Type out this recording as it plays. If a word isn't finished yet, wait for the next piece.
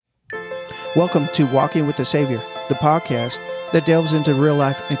Welcome to Walking with the Savior, the podcast that delves into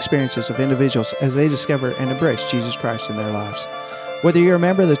real-life experiences of individuals as they discover and embrace Jesus Christ in their lives. Whether you're a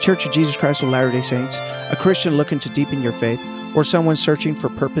member of the Church of Jesus Christ of Latter-day Saints, a Christian looking to deepen your faith, or someone searching for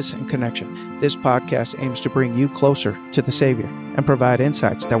purpose and connection, this podcast aims to bring you closer to the Savior and provide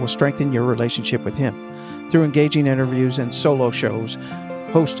insights that will strengthen your relationship with Him. Through engaging interviews and solo shows,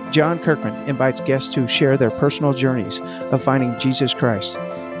 host John Kirkman invites guests to share their personal journeys of finding Jesus Christ,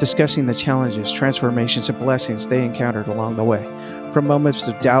 discussing the challenges, transformations, and blessings they encountered along the way. From moments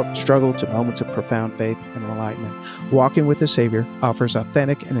of doubt and struggle to moments of profound faith and enlightenment, Walking with the Savior offers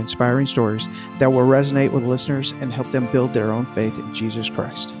authentic and inspiring stories that will resonate with listeners and help them build their own faith in Jesus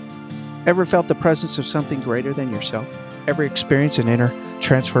Christ. Ever felt the presence of something greater than yourself? Ever experienced an inner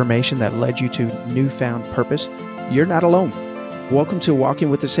transformation that led you to newfound purpose? You're not alone. Welcome to Walking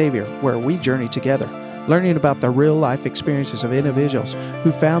with the Savior, where we journey together, learning about the real-life experiences of individuals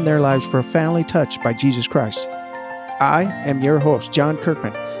who found their lives profoundly touched by Jesus Christ. I am your host, John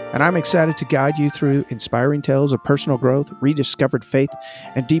Kirkman, and I'm excited to guide you through inspiring tales of personal growth, rediscovered faith,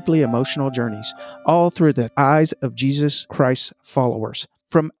 and deeply emotional journeys, all through the eyes of Jesus Christ's followers.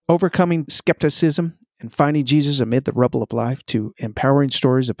 From overcoming skepticism and finding Jesus amid the rubble of life to empowering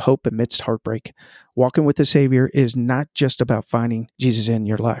stories of hope amidst heartbreak, Walking with the Savior is not just about finding Jesus in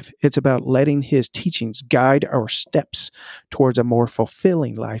your life. It's about letting His teachings guide our steps towards a more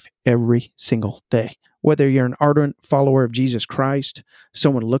fulfilling life every single day. Whether you're an ardent follower of Jesus Christ,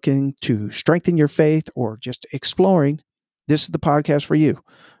 someone looking to strengthen your faith, or just exploring, this is the podcast for you.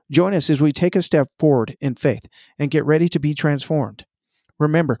 Join us as we take a step forward in faith and get ready to be transformed.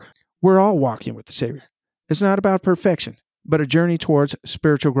 Remember, we're all walking with the Savior. It's not about perfection, but a journey towards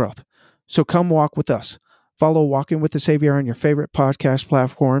spiritual growth. So come walk with us. Follow Walking with the Savior on your favorite podcast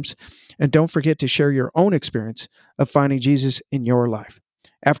platforms, and don't forget to share your own experience of finding Jesus in your life.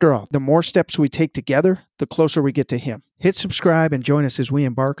 After all, the more steps we take together, the closer we get to Him. Hit subscribe and join us as we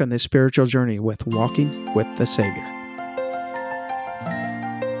embark on this spiritual journey with Walking with the Savior.